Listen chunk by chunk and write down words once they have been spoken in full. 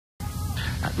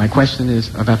My question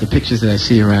is about the pictures that I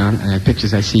see around and the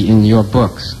pictures I see in your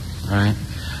books, all right?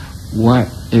 What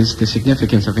is the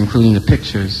significance of including the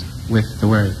pictures with the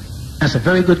word? That's a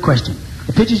very good question.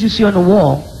 The pictures you see on the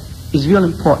wall is real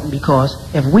important because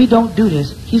if we don't do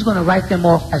this, he's going to write them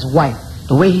off as white,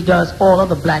 the way he does all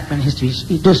other black men history.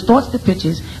 He distorts the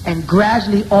pictures and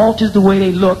gradually alters the way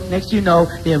they look. Next thing you know,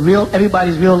 they're real.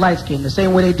 Everybody's real light-skinned, the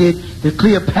same way they did the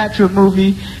Cleopatra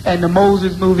movie and the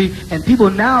Moses movie. And people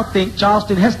now think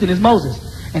Charleston Heston is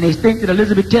Moses, and they think that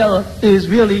Elizabeth Taylor is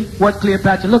really what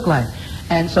Cleopatra looked like.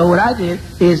 And so what I did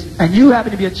is, and you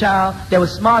happen to be a child that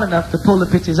was smart enough to pull the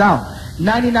pictures out.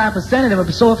 99% of them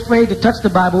are so afraid to touch the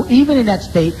Bible, even in that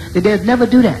state, that they'd never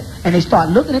do that. And they start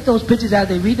looking at those pictures as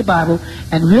they read the Bible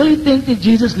and really think that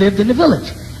Jesus lived in the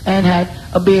village and had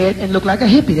a beard and looked like a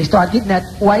hippie. They start getting that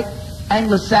white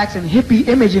Anglo-Saxon hippie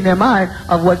image in their mind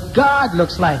of what God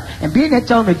looks like. And being that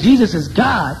telling them that Jesus is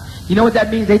God, you know what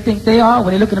that means? They think they are,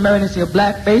 when they look in the mirror and they see a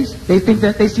black face, they think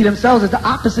that they see themselves as the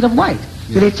opposite of white.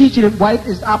 So they teach you that white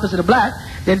is the opposite of black,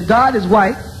 then God is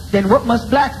white, then what must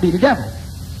blacks be? The devil.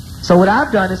 So what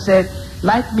I've done is said,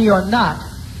 like me or not,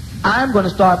 I'm going to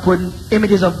start putting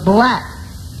images of black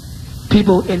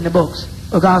people in the books,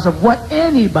 regardless of what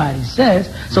anybody says,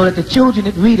 so that the children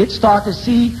that read it start to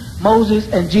see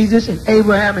Moses and Jesus and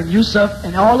Abraham and Yusuf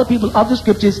and all the people of the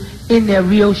scriptures in their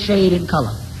real shade and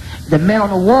color. The men on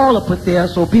the wall are put there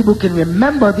so people can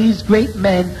remember these great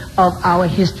men of our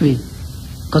history.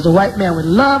 Because the white man would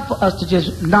love for us to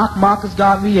just knock Marcus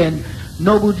Garvey and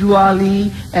Noble Drew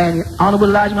Ali and Honorable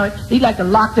Elijah Muhammad. He'd like to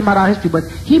lock them out of our history, but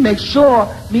he makes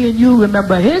sure me and you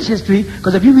remember his history,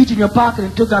 because if you reach in your pocket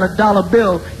and took out a dollar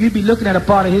bill, you'd be looking at a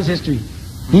part of his history.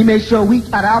 He made sure we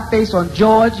got our face on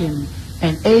George and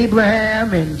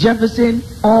Abraham and Jefferson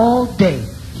all day.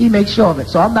 He makes sure of it.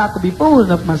 So I'm not going to be fool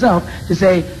enough myself to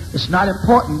say it's not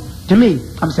important to me.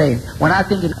 I'm saying when I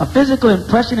think a physical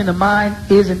impression in the mind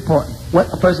is important.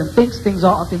 What a person thinks things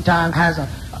are oftentimes has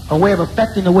a way of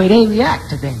affecting the way they react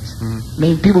to things. I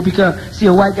mean, people see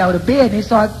a white guy with a beard and they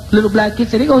start, little black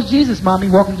kids say, there goes Jesus, mommy,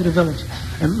 walking through the village.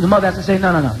 And the mother has to say,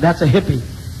 no, no, no, that's a hippie.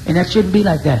 And that shouldn't be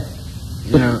like that.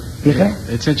 You know,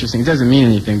 it's interesting. It doesn't mean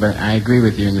anything, but I agree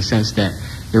with you in the sense that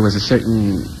there was a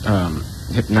certain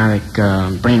hypnotic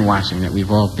brainwashing that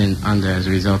we've all been under as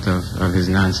a result of his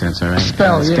nonsense, all right? It's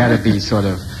got to be sort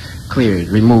of cleared,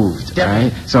 removed, all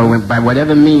right? So by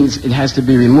whatever means it has to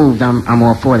be removed, I'm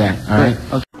all for that, all right?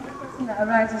 Okay. That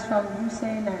arises from you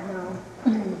saying that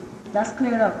now. That's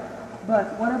cleared up.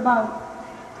 But what about,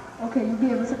 okay, you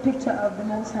gave us a picture of the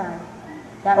Most High.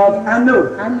 That means, I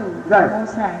knew, right. The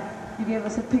Most High. You gave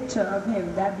us a picture of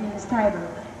him, that being his title.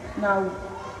 Now,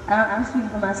 I'm speaking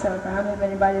for myself. I don't know if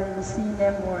anybody has ever seen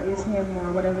them or is him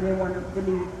or whatever they want to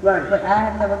believe. Right. But I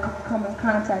have never come in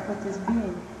contact with this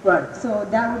being. Right. So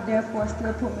that would therefore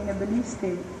still put me in a belief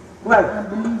state. Right. I'm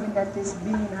believing that this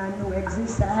being I know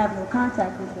exists. I have no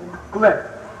contact with him. Correct.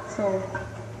 So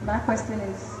my question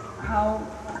is, how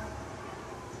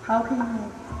can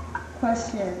you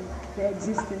question the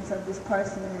existence of this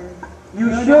person?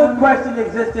 You should question the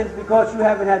existence because you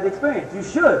haven't had the experience. You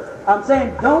should. I'm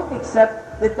saying don't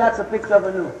accept that that's a picture of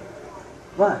a nude.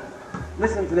 But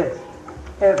listen to this.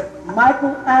 If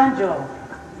Michelangelo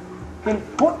can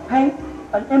paint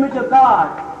an image of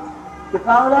God, you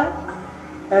follow that?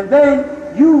 And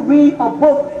then you read a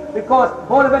book because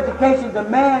Board of Education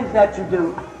demands that you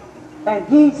do, and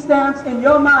he stamps in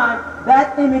your mind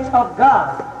that image of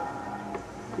God,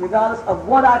 regardless of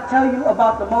what I tell you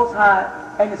about the Most High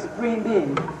and the Supreme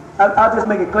Being. I'll just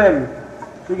make it clear to you,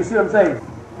 so you can see what I'm saying.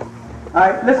 All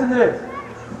right, listen to this.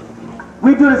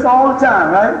 We do this all the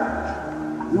time,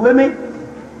 right? You with me?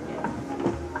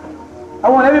 I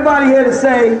want everybody here to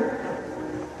say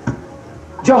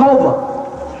Jehovah.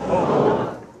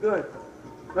 Jehovah. Good.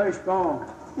 Very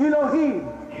strong. Elohim.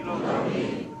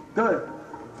 Elohim. Good.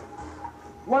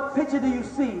 What picture do you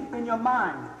see in your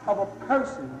mind of a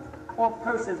person or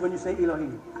persons when you say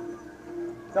Elohim?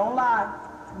 Don't lie.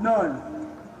 None.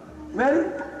 Ready?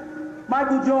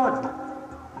 Michael Jordan.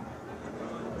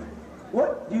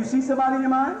 What? Do you see somebody in your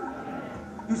mind?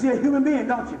 You see a human being,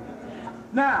 don't you?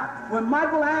 Now, when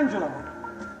Michelangelo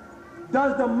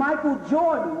does the Michael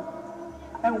Jordan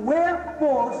and we're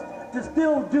forced to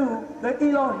still do the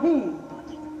Elohim,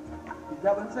 is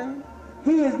that what I'm saying?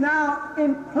 He is now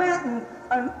implanting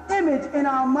an image in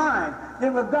our mind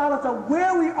that regardless of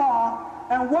where we are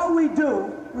and what we do,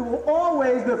 we will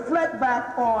always reflect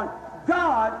back on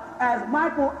God as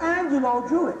Michelangelo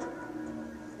drew it.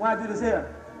 Why I do this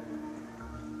here?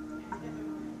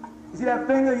 You see that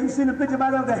finger? You see the picture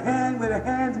of the hand where the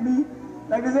hands meet?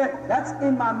 Like this here? That's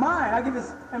in my mind. I get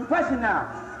this impression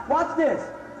now. Watch this.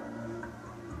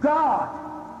 God.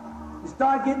 You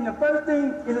start getting, the first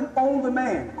thing is an older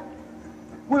man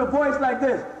with a voice like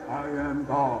this. I am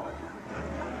God.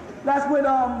 That's what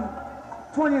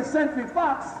 20th Century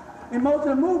Fox and most of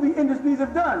the movie industries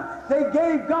have done. They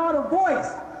gave God a voice.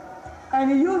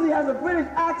 And he usually has a British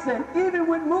accent, even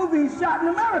with movies shot in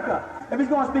America. If he's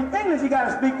going to speak English, he got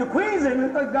to speak the Queen's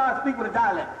English, because God speak with a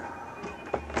dialect.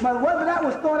 But whether that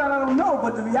was thought out, I don't know.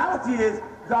 But the reality is,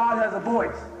 God has a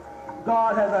voice.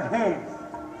 God has a hand.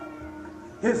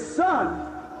 His son,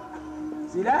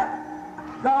 see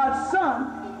that? God's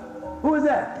son, who is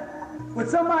that? Would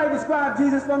somebody describe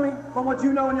Jesus for me, from what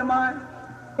you know in your mind?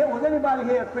 Was anybody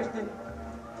here a Christian?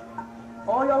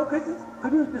 All y'all Christians?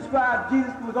 Could you describe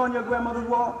Jesus who was on your grandmother's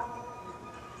wall?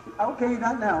 Okay,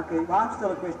 not now, okay. Well, I'm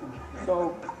still a Christian.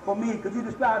 So, for me, could you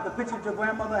describe the picture that your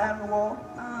grandmother had on the wall?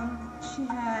 He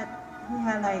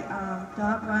had like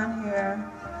dark brown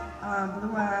hair,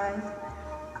 blue eyes,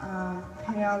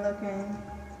 pale looking,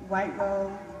 white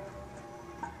robe.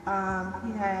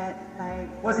 He had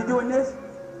like... Was he doing this?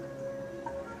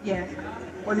 Yes.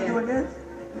 Was he doing this?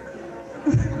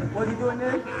 Was he doing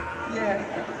this?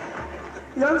 Yes.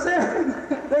 You know what I'm saying?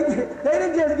 They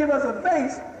didn't just give us a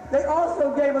face, they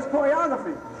also gave us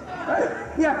choreography. Right?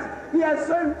 Yeah, he has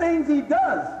certain things he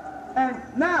does. And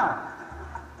now,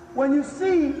 when you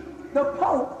see the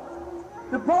Pope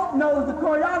knows the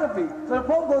choreography. So the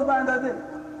Pope goes by and does this.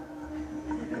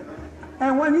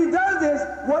 And when he does this,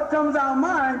 what comes to our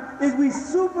mind is we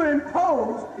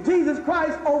superimpose Jesus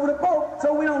Christ over the Pope,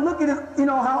 so we don't look at it, you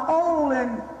know, how old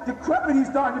and decrepit he's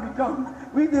starting to become.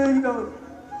 We do, you know,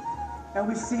 and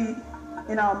we see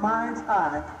in our mind's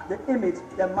eye the image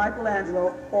that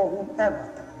Michelangelo or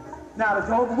whomever. Now the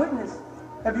Jehovah's Witness,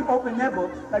 if you open their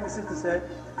books, like the sister said,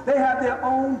 they have their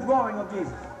own drawing of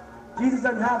Jesus. Jesus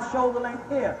doesn't have shoulder-length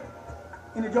hair.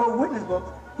 In the Jehovah's Witness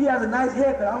books, he has a nice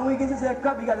haircut. I don't know where he gets his hair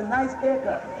cut, but he got a nice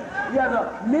haircut. He has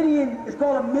a Midian, it's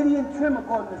called a Midian trim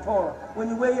according to Torah. When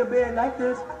you wear your beard like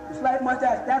this, a slight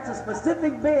mustache, that's a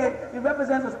specific beard. It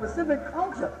represents a specific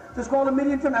culture. It's called a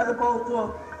Midian trim as opposed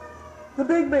to the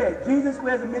big beard. Jesus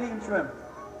wears a Midian trim.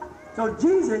 So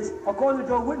Jesus, according to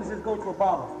Jehovah's Witnesses, goes to a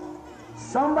barber.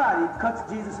 Somebody cuts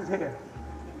Jesus' hair.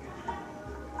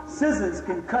 Scissors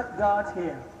can cut God's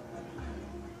hair.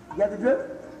 You get the drift?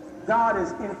 God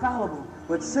is infallible,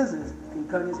 but scissors can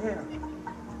cut his hair.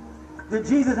 Did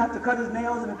Jesus have to cut his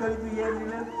nails in the 33 years he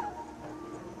lived?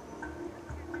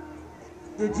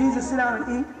 Did Jesus sit down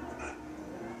and eat?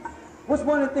 What's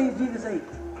one of the things Jesus ate?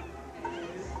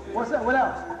 What's that? What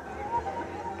else?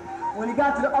 When he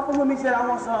got to the upper room, he said, I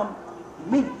want some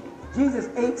meat. Jesus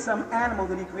ate some animal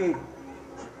that he created.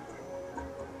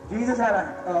 Jesus had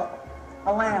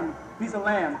a lamb, piece of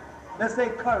lamb. Let's say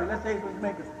curry. Let's say from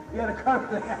Jamaica. He had a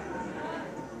curry lamb.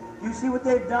 You see what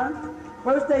they've done?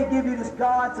 First they give you this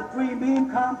God supreme being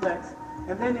complex,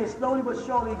 and then they slowly but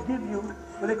surely give you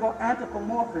what they call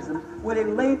anthropomorphism, where they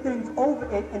lay things over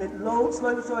it, and it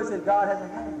slowly but surely says God has a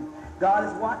hand. God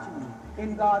is watching you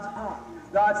in God's heart.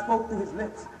 God spoke through his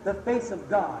lips, the face of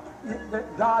God.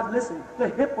 God listened, the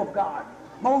hip of God.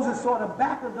 Moses saw the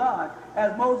back of God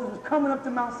as Moses was coming up to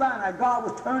Mount Sinai. God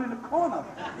was turning the corner,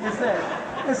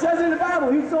 it says in the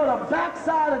Bible, he saw the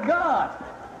backside of God.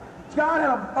 God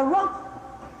had a rump.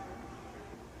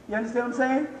 You understand what I'm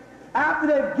saying? After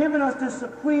they've given us this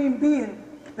supreme being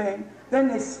thing, then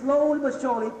they slowly but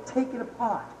surely take it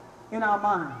apart in our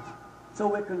minds. So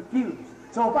we're confused.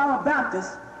 So if I'm a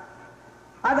Baptist,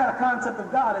 I got a concept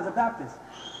of God as a Baptist.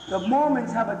 The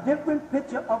Mormons have a different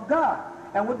picture of God.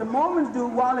 And what the Mormons do,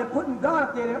 while they're putting God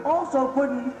up there, they're also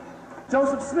putting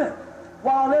Joseph Smith.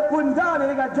 While they're putting God there,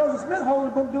 they got Joseph Smith holding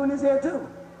the book doing his hair too.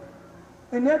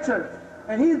 In their church.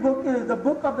 And his book is the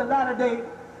Book of the Latter-day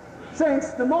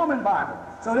Saints, the Mormon Bible.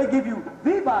 So they give you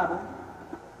the Bible,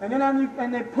 and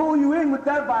then they pull you in with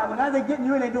that Bible. Now they're getting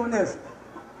you in, they're doing this.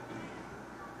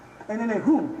 And then they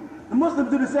The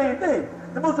Muslims do the same thing.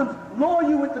 The Muslims lure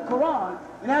you with the Quran,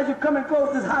 and as you're coming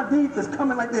close, this hadith is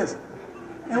coming like this.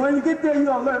 And when you get there, you're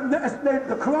going to learn.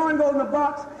 The Quran goes in the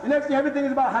box. The next thing, everything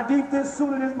is about hadith this,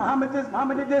 sunnah this,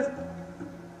 Muhammad did this.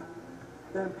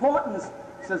 The importance,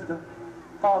 sister,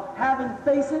 of having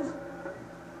faces.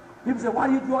 People say, why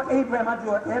do you draw Abraham? I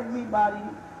draw everybody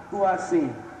who I've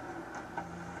seen.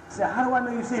 Say, how do I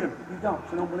know you've seen him? You don't,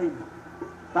 so don't believe me.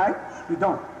 Right? You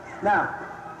don't. Now,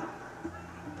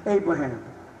 Abraham.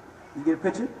 You get a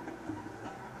picture?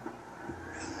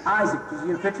 Isaac, did you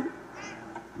get a picture?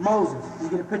 Moses, did you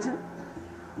get a picture?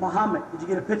 Muhammad, did you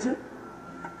get a picture?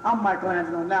 I'm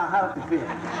Michelangelo now, how does it feel? You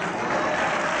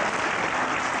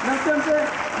know what I'm saying?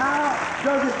 How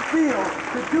does it feel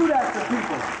to do that to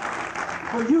people?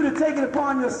 for you to take it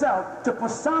upon yourself to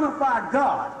personify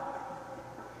God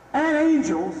and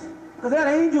angels, because there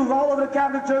are angels all over the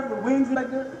Catholic Church with wings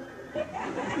like this.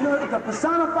 You know, to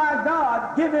personify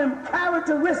God, give him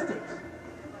characteristics,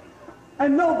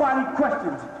 and nobody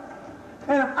questions it.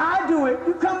 And if I do it,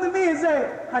 you come to me and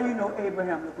say, how you know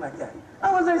Abraham looked like that?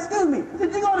 I would say, excuse me,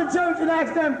 did you go to church and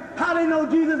ask them how they know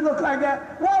Jesus looked like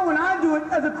that? Well, when I do it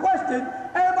as a question,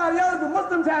 everybody else, the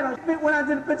Muslims had a fit when I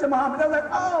did a picture of Muhammad. They were like,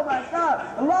 oh my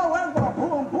God, Allah Akbar,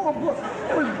 boom, boom, boom.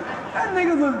 That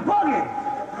niggas was bugging.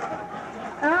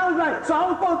 And I was like, so I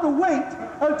was supposed to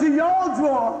wait until y'all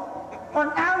draw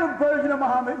an Arab version of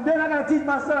Muhammad, and then I got to teach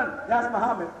my son, that's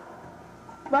Muhammad.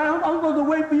 But I'm supposed to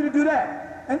wait for you to do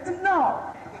that. And no.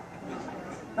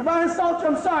 If I insult you,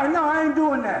 I'm sorry. No, I ain't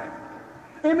doing that.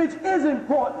 Image is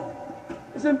important.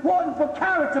 It's important for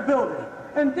character building.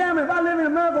 And damn it, if I live in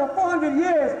America for 400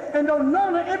 years and don't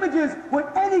none of the images with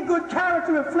any good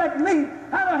character reflect me,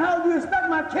 how the hell do you expect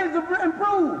my kids to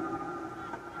improve?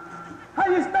 How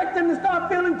do you expect them to start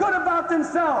feeling good about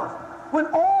themselves when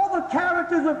all the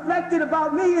characters reflected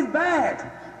about me is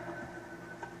bad?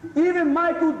 Even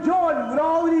Michael Jordan, with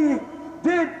all he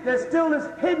did, there's still this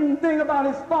hidden thing about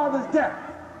his father's death.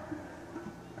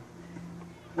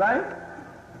 Right?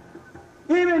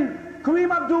 Even Kareem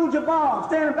Abdul-Jabbar,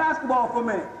 staying in basketball for a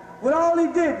minute, with all he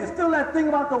did, there's still that thing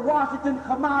about the Washington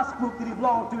Hamas group that he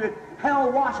belonged to that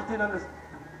held Washington under.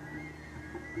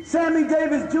 Sammy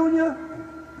Davis Jr.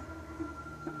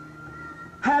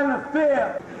 had an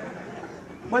affair,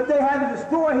 but they had to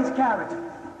destroy his character.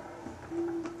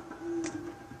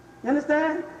 You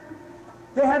understand?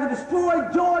 They had to destroy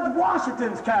George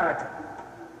Washington's character.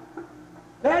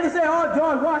 They had to say, oh,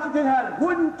 George Washington had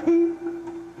wooden teeth,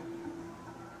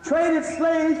 traded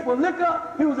slaves for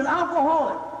liquor, he was an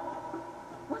alcoholic.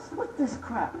 What's with this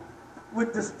crap?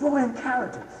 With destroying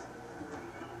characters.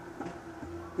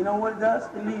 You know what it does?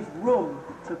 It leaves room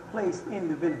to place in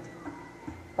divinity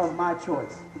of my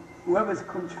choice. Whoever's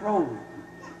controlling.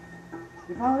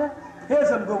 You follow that? Here's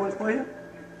some good ones for you.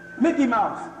 Mickey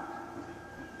Mouse.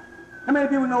 How many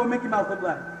people know what Mickey Mouse looks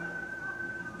like?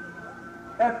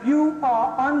 If you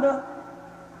are under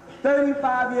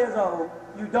 35 years old,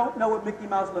 you don't know what Mickey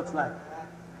Mouse looks like.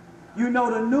 You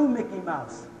know the new Mickey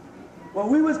Mouse. When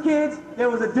we was kids, there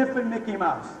was a different Mickey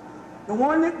Mouse. The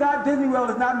one that got Disney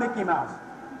World is not Mickey Mouse.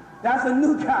 That's a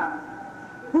new guy.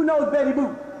 Who knows Betty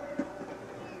Boop?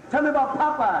 Tell me about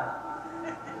Popeye.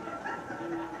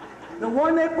 The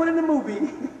one they put in the movie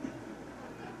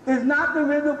is not the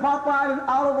original Popeye and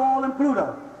Olive Oyl and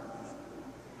Pluto.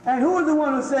 And who was the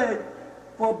one who said,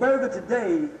 for a burger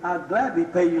today, I'll gladly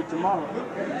pay you tomorrow?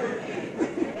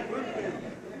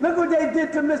 Look what they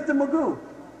did to Mr. Magoo.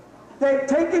 They've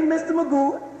taken Mr.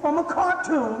 Magoo from a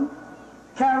cartoon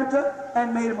character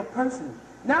and made him a person.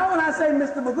 Now when I say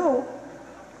Mr. Magoo,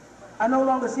 I no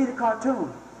longer see the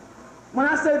cartoon. When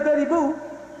I say Betty Boop,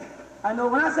 I know.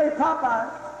 When I say Popeye,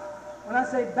 when I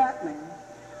say Batman,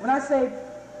 when I say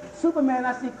Superman,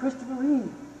 I see Christopher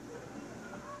Reeve.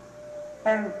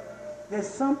 And there's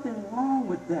something wrong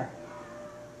with that.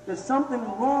 There's something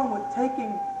wrong with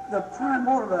taking the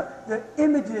primordial, the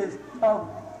images of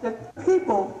the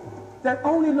people that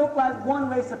only look like one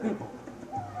race of people.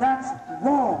 That's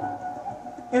wrong.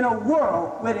 In a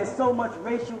world where there's so much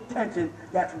racial tension,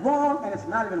 that's wrong, and it's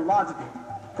not even logical,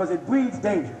 because it breeds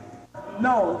danger.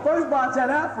 No, the first Barts had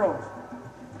afros,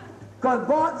 because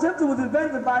Bart Simpson was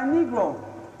invented by a Negro.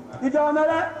 Did y'all know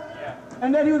that? Yeah.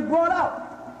 And then he was brought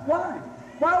out. Why?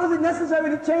 Why was it necessary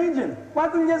to change him? Why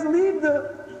couldn't he just leave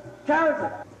the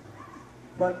character?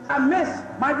 But I miss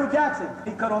Michael Jackson.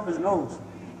 He cut off his nose.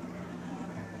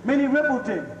 Minnie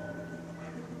Riperton.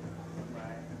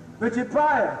 Richard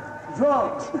Pryor.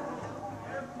 Drugs.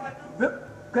 Go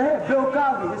ahead, Bill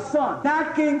Cosby, his son.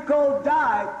 Nat King Cole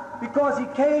died because he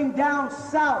came down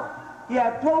south. He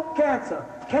had throat cancer.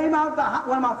 Came out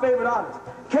one of my favorite artists.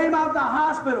 Came out the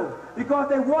hospital because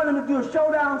they wanted him to do a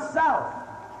show down south.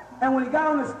 And when he got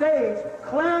on the stage,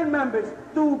 Klan members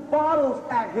threw bottles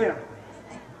at him.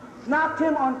 Knocked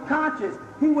him unconscious.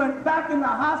 He went back in the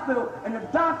hospital and the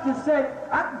doctor said,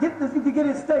 I get this to get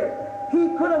his state. He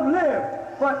could have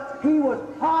lived, but he was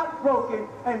heartbroken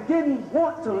and didn't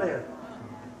want to live.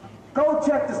 Go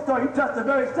check the story. He touched a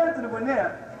very sensitive one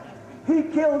there. He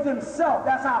killed himself.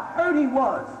 That's how hurt he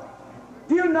was.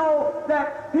 Do you know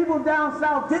that people down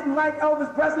south didn't like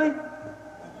Elvis Presley?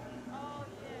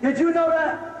 Did you know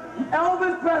that?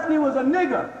 Elvis Presley was a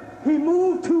nigger. He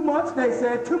moved too much, they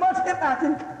said, too much hip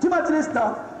acting, too much of this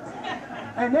stuff.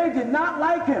 And they did not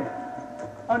like him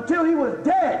until he was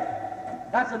dead.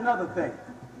 That's another thing.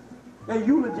 They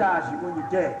eulogize you when you're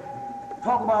dead.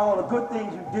 Talk about all the good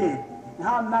things you did and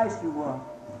how nice you were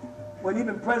when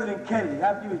even President Kennedy,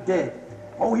 after he was dead,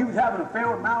 oh, he was having an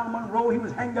affair with Marilyn Monroe. He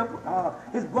was hanged up.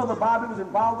 His brother Bobby was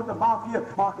involved with the mafia.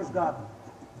 Marcus Garvey.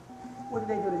 What did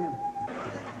they do to him?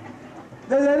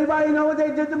 Does anybody know what they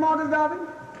did to Marcus Garvey?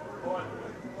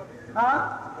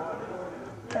 Huh?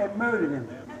 They murdered him.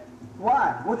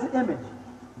 Why? What's the image?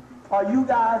 Are you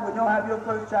guys, when you have your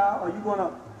first child, are you going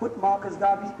to put Marcus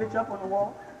Garvey's picture up on the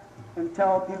wall and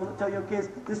tell your kids,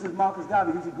 this is Marcus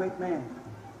Garvey, he's a great man?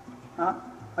 Huh?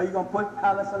 Are you going to put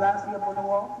Haile Selassie up on the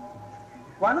wall?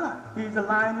 Why not? He's the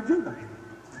Lion of Judah.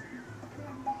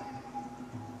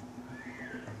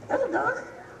 Yes, it does.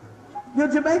 You're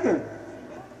Jamaican.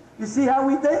 You see how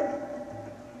we think?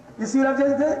 You see what I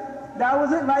just did? That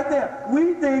was it right there.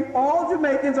 We think all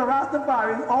Jamaicans are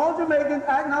Rastafarians, all Jamaicans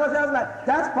act ourselves like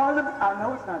that's part of the... I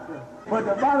know it's not true. But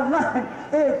the bottom line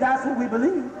is that's what we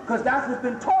believe, because that's what's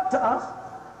been taught to us.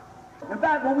 In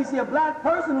fact, when we see a black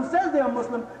person who says they're a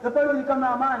Muslim, the first thing that comes to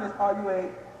our mind is, are you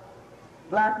a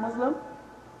black Muslim?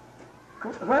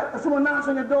 Someone knocks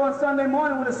on your door on Sunday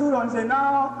morning with a suit on and say, no,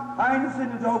 I ain't interested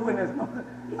in Jehovah's Witness.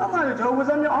 I'm not a Jehovah's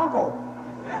Witness, I'm your uncle.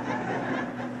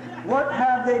 What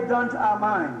have they done to our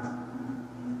minds?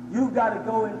 You've got to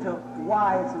go into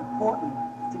why it's important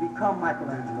to become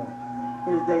Michelangelo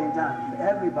in his day and time. For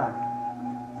everybody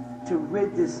to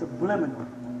rid this subliminal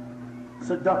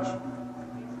seduction.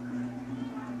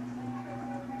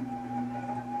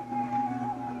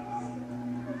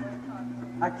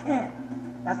 I can't.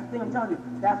 That's the thing I'm telling you.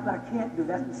 That's what I can't do.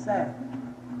 That's the sad.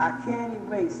 I can't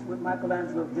erase what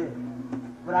Michelangelo did.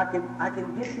 But I can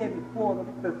get there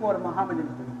before the Mohammedans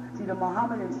do. See, the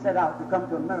Mohammedans set out to come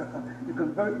to America to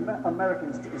convert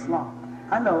Americans to Islam.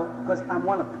 I know, because I'm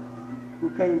one of them who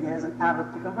came here as an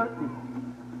Arab to convert people.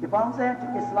 If I'm saying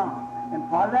to Islam, and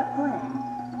part of that plan,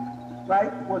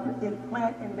 right, was to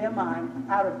implant in their mind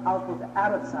Arab output, the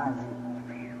Arab side of you.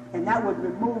 And that would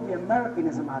remove the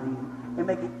Americanism out of you and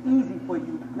make it easy for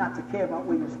you not to care about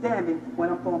where you're standing when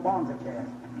I'm throwing bombs at your ass.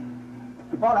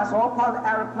 That's all part of the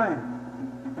Arab plan.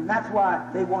 And that's why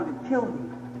they wanted to kill me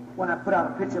when I put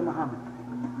out a picture of Muhammad.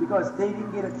 Because they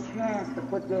didn't get a chance to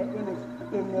put their image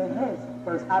in their heads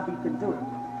first. I beat them to it.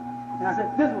 And I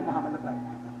said, this is what Muhammad looked like.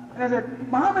 And I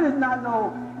said, Muhammad is not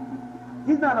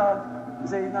he's not a, you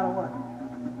say he's not a what?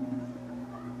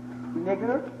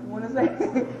 Nigger? You want to say?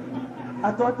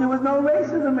 I thought there was no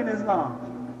racism in Islam.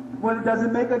 Well, does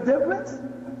it make a difference?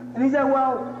 And he said,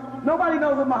 well, nobody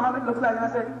knows what Muhammad looks like. And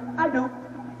I said, I do.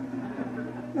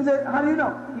 He said, how do you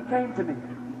know? He came to me.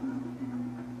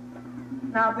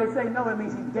 Now, if they say no, it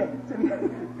means he's dead.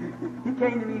 He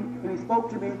came to me and he spoke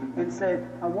to me and said,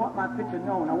 I want my picture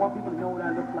known. I want people to know what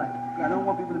I look like. I don't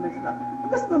want people to mix it up.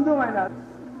 But listen to what I'm doing right now.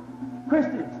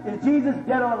 Christians, is Jesus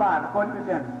dead or alive according to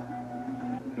Christianity?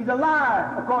 He's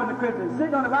alive according to Christians,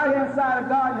 sitting on the right-hand side of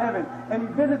God in heaven, and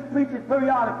he visits preachers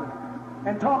periodically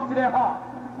and talks to their heart.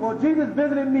 Well, Jesus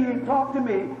visited me and talked to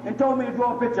me and told me to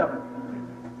draw a picture of him.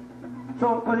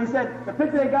 So, because he said, the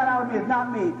picture they got out of me is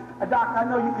not me. Doc, I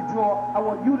know you can draw. I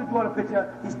want you to draw the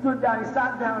picture. He stood down, he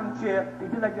sat down in the chair, he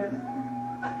did like this. And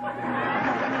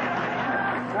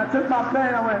I took my pen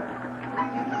and I went,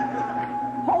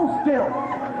 hold still.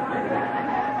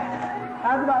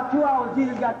 After about 2 hours,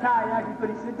 Jesus got tired and actually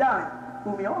couldn't sit down.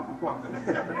 Threw me off, of course.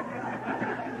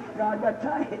 God got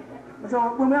tired. So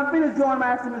when I finished drawing,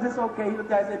 I asked him, is this okay? He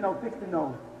looked at it and said, no, fix the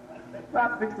nose. So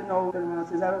I fixed the nose and I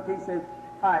said, is that okay? He said,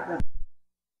 all right, that's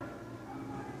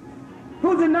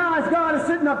who denies God is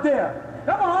sitting up there?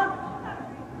 Come on.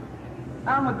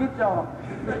 I'm going to get y'all.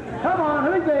 Come on,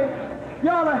 let me say,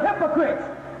 y'all are hypocrites.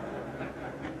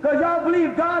 Because y'all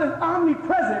believe God is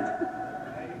omnipresent.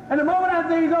 And the moment I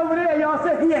say he's over there, y'all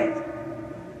say he ain't.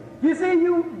 You see,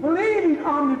 you believe he's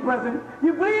omnipresent.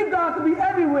 You believe God to be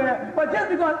everywhere. But just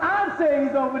because I'm saying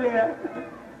he's over there,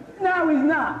 now he's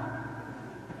not.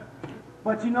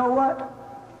 But you know what?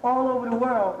 All over the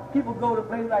world, people go to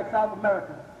places like South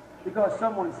America because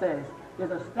someone says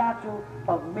there's a statue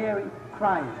of Mary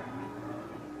crying.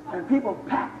 And people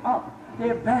pack up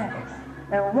their bags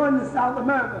and run to South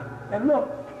America and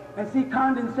look and see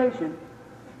condensation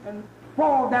and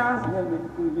fall down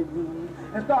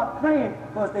and start praying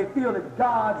because they feel that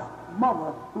God's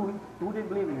mother, who didn't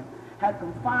believe in him, had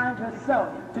confined herself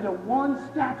to the one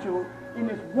statue in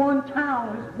this one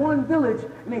town, this one village,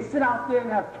 and they sit out there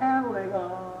and have candles and go,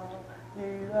 oh,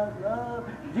 Jesus, oh.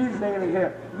 Jesus ain't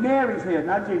here. Mary's here,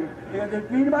 not Jesus. They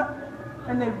read about it,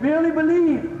 and they really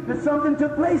believe that something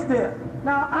took place there.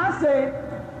 Now I say,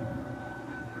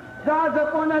 God's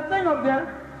up on that thing up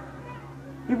there.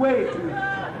 He waved to me.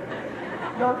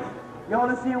 Y'all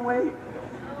didn't see him wave?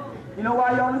 You know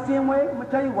why y'all didn't see him wave? I'm going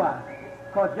to tell you why.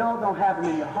 Because y'all don't have him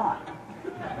in your heart.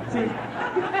 See?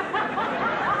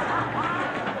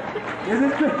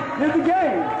 Here's the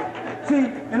game. See,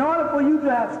 in order for you to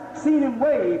have seen him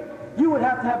wave, you would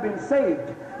have to have been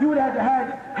saved. You would have to have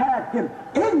had him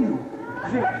in you.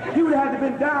 See, you would have to have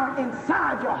been down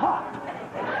inside your heart.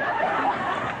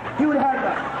 He would have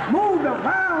to move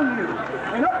around you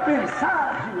and up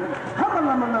inside you.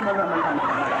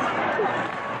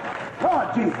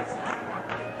 Lord Jesus.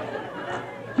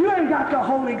 You ain't got the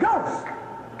Holy Ghost.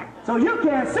 So you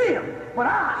can't see him. But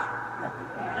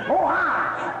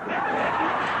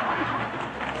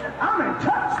I'm in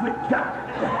touch with God.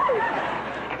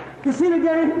 You see the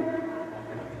game?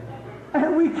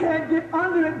 And we can't get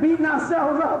under it beating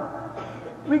ourselves up.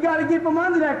 We got to get from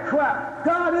under that crap.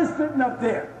 God is sitting up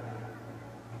there.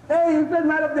 Hey, he's sitting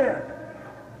right up there.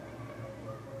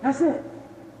 That's it.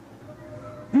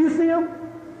 Do you see him?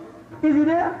 Is he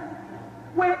there?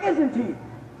 Where isn't he?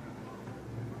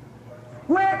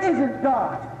 Where isn't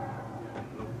God?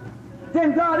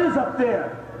 Then God is up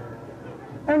there.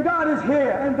 And God is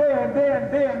here and there and there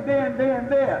and there and there and there and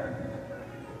there.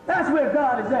 That's where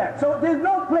God is at. So there's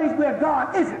no place where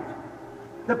God isn't.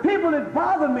 The people that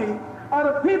bother me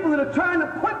are the people that are trying to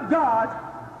put God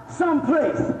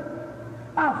someplace.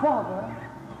 Our Father,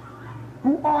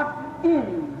 who art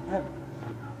in heaven.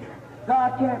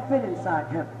 God can't fit inside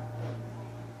heaven.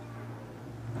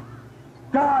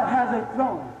 God has a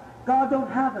throne. God don't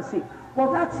have a seat.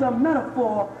 Well, that's a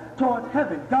metaphor towards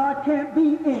heaven. God can't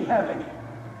be in heaven.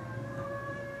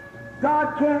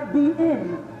 God can't be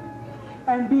in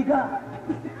and be God.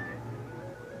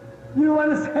 You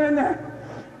understand that?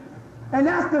 And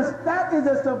that is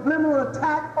a subliminal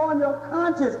attack on your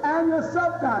conscious and your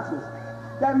subconscious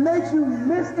that makes you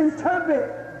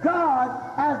misinterpret God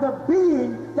as the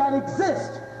being that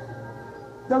exists.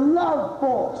 The love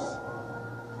force,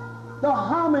 the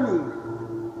harmony,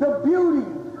 the beauty,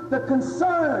 the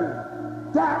concern.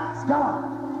 That's God.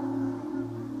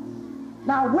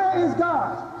 Now, where is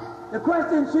God? The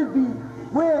question should be,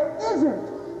 where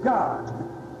isn't God?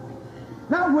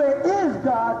 Not where is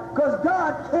God, because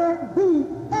God can't be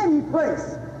any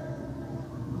place.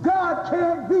 God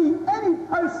can't be any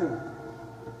person.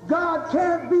 God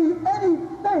can't be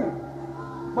anything.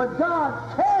 But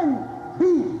God can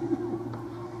be.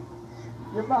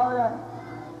 You follow that?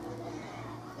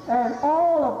 And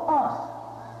all of us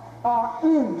are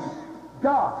in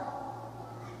God.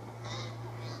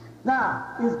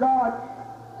 Now, is God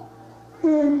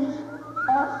in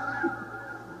us?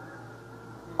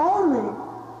 Only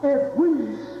if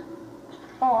we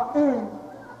are in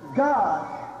God.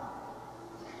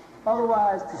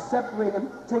 Otherwise, to separate him,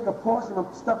 take a portion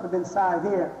of stuff that's inside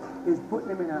here, is putting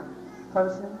him in a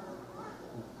person,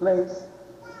 a place,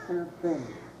 and a thing.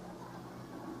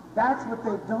 That's what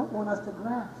they don't want us to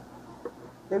grasp.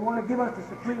 They want to give us the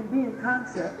supreme being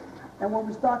concept, and when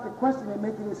we start to question, they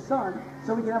make it his son,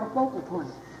 so we can have a focal point.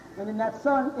 And then that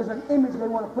son is an image they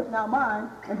want to put in our mind,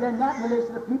 and then that relates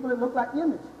to the people that look like the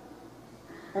image.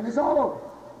 And it's all over.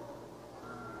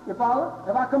 You follow?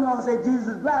 If I come along and say Jesus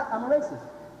is black, I'm a racist.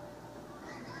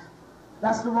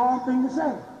 That's the wrong thing to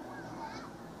say.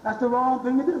 That's the wrong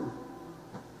thing to do.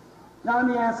 Now let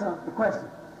me answer the question.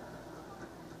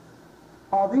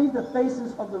 Are these the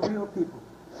faces of the real people?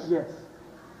 Yes.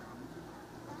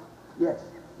 Yes.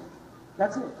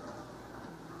 That's it.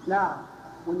 Now,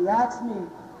 when you ask me,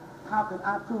 how can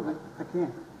I prove it? I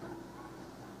can't.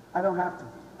 I don't have to.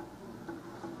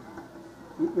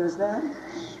 You understand?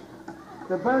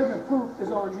 The burden of proof is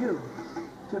on you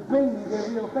to bring me their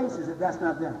real faces if that's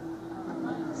not them.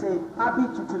 Say, I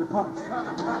beat you to the punch. You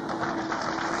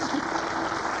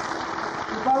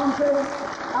follow what I'm saying?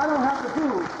 I don't have to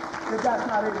prove that that's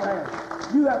not Abraham.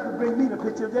 You have to bring me the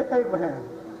picture of Abraham.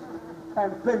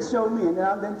 And then show me, and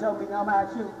then tell me, now I'm going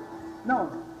to ask you.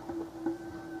 No.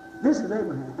 This is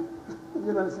Abraham.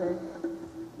 You're going to say,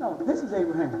 no, this is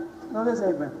Abraham. No, this is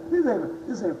Abraham. This is Abraham.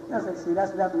 This is Abraham. That's it. See,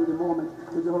 that's what happened with the Mormons,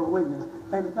 the Jehovah's Witnesses,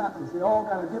 and the Baptists. They all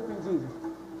got a different Jesus.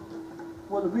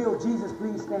 Will the real Jesus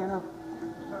please stand up?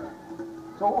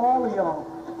 So all of y'all,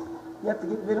 you have to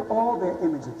get rid of all their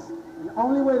images. And the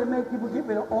only way to make people get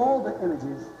rid of all the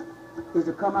images is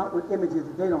to come out with images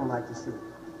that they don't like to see.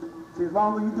 See, as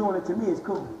long as you're doing it to me, it's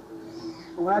cool.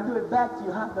 But when I do it back to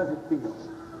you, how does it feel? You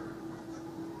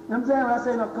know what I'm saying? When I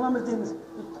say, no, Columbus didn't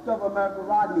discover America,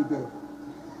 Rodney did.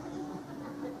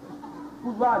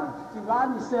 Who's Rodney? See,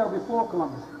 Rodney sailed before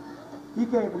Columbus. He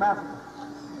came from Africa.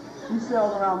 He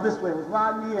sailed around this way. It was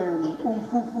Rodney and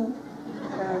Umfufu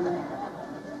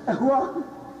and who else?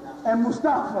 And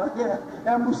Mustafa,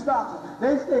 yeah, and Mustafa.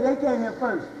 They came here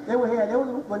first. They were here.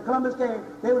 When Columbus came,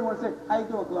 they were the ones that said, how you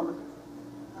doing, Columbus?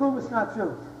 Prove it's not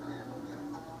true.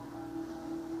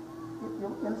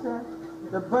 You understand?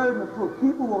 The burden of proof.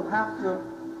 People will have to,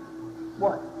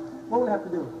 what? What will they have to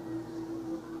do?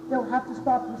 They'll have to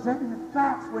start presenting the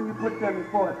facts when you put them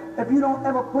before it. If you don't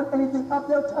ever put anything up,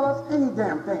 they'll tell us any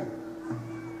damn thing.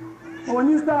 But when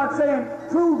you start saying,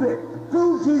 prove it,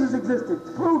 prove Jesus existed,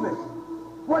 prove it.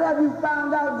 What have you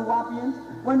found out,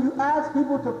 NWPUians? When you ask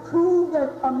people to prove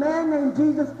that a man named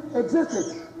Jesus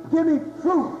existed, give me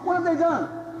proof. What have they done?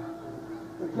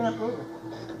 They can't prove it.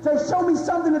 Say, show me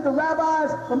something that the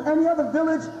rabbis from any other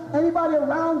village, anybody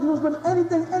around Jerusalem,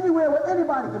 anything, anywhere where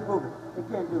anybody can prove it. They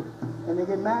can't do it. And they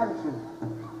get mad at you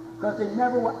because they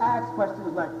never were asked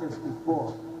questions like this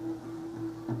before.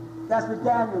 That's what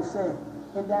Daniel said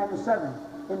in Daniel 7.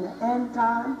 In the end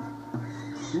time,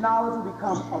 knowledge will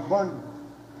become abundant.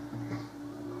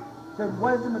 So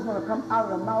wisdom is going to come out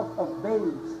of the mouth of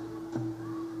babes.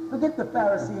 Forget the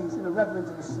Pharisees and the reverends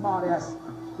and the smart ass.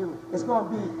 It's going to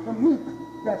be the meek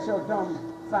that shall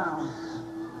dumbfound.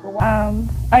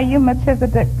 Are you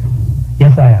Melchizedek?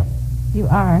 Yes, I am. You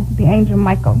are the angel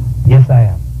Michael. Yes, I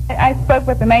am. I spoke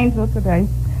with an angel today.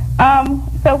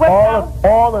 So what?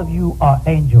 All of you are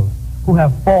angels who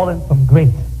have fallen from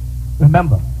grace.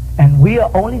 Remember, and we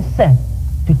are only sent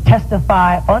to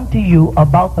testify unto you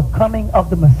about the coming of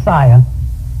the Messiah,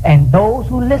 and those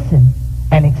who listen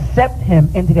and accept him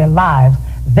into their lives,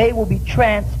 they will be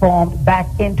transformed back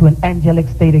into an angelic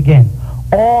state again.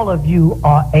 All of you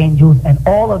are angels, and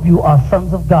all of you are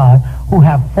sons of God who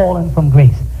have fallen from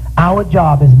grace. Our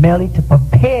job is merely to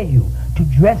prepare you, to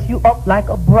dress you up like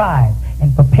a bride,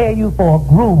 and prepare you for a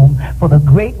groom for the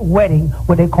great wedding,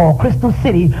 what they call Crystal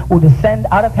City, will descend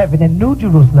out of heaven in New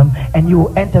Jerusalem, and you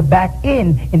will enter back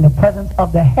in the presence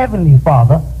of the Heavenly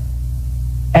Father,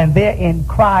 and therein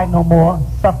cry no more,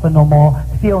 suffer no more,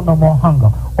 feel no more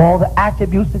hunger. All the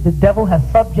attributes that the devil has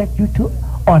subject you to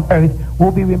on earth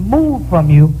will be removed from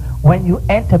you when you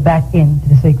enter back into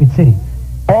the sacred city.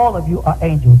 All of you are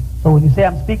angels. So when you say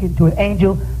I'm speaking to an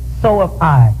angel, so am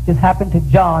I. This happened to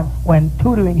John when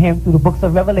tutoring him through the books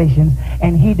of Revelations,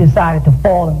 and he decided to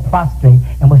fall and prostrate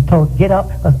and was told, get up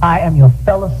because I am your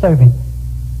fellow servant.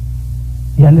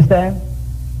 You understand?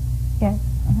 Yes.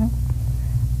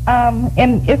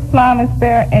 In Islam, is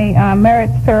there a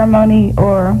marriage ceremony,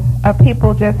 or are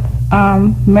people just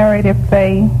married if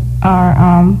they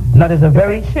are... No, there's a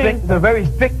very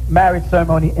strict marriage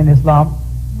ceremony in Islam,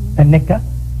 and nikah.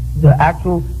 The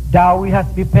actual dowry has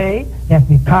to be paid. There has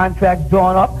to be contracts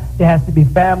drawn up. There has to be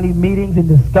family meetings and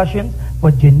discussions for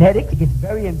genetics. It gets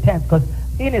very intense because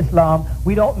in Islam,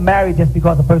 we don't marry just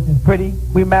because a person is pretty.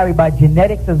 We marry by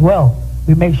genetics as well.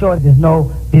 We make sure that there's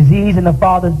no disease in the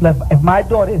father's blood. If my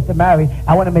daughter is to marry,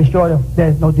 I want to make sure that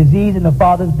there's no disease in the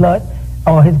father's blood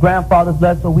or his grandfather's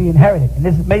blood, so we inherit it. And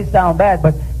this may sound bad,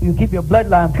 but you keep your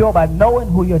bloodline pure by knowing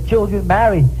who your children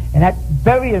marry. And that's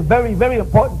very, very, very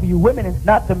important for you women, and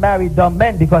not to marry dumb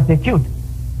men because they're cute.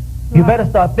 You better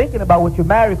start thinking about what you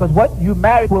marry, because what you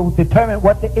marry will determine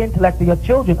what the intellect of your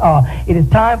children are. It is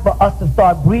time for us to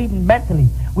start breeding mentally.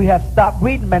 We have stopped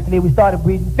breeding mentally. We started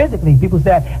breeding physically. People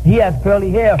say, he has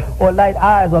curly hair or light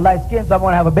eyes or light skin, so I'm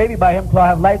going to have a baby by him because I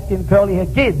have light-skinned, curly hair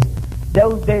kids.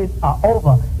 Those days are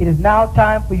over. It is now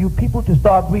time for you people to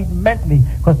start breeding mentally,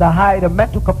 because the higher the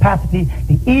mental capacity,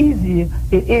 the easier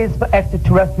it is for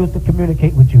extraterrestrials to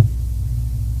communicate with you.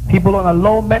 People on a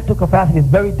low mental capacity, it's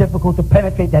very difficult to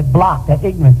penetrate that block, that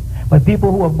ignorance. But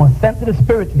people who are more sensitive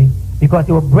spiritually, because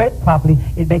they were bred properly,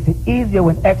 it makes it easier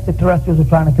when extraterrestrials are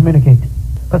trying to communicate.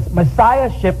 Because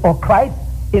messiahship or Christ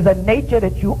is a nature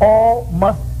that you all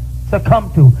must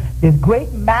succumb to. There's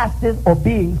great masters or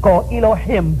beings called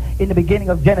Elohim in the beginning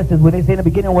of Genesis. When they say in the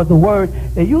beginning was the word,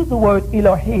 they use the word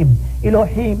Elohim.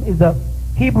 Elohim is a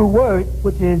Hebrew word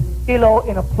which is Elo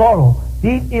in a plural.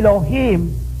 These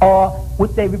Elohim are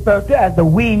what they refer to as the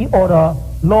we or the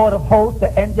Lord of hosts,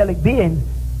 the angelic beings.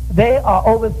 They are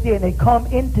overseeing. They come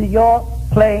into your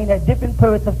plane at different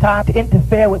periods of time to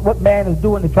interfere with what man is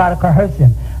doing to try to coerce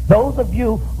him. Those of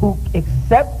you who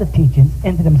accept the teachings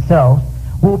into themselves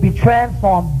will be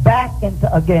transformed back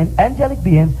into, again, angelic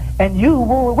beings, and you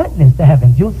will witness the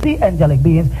heavens. You'll see angelic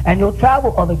beings, and you'll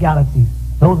travel other galaxies.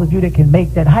 Those of you that can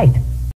make that height.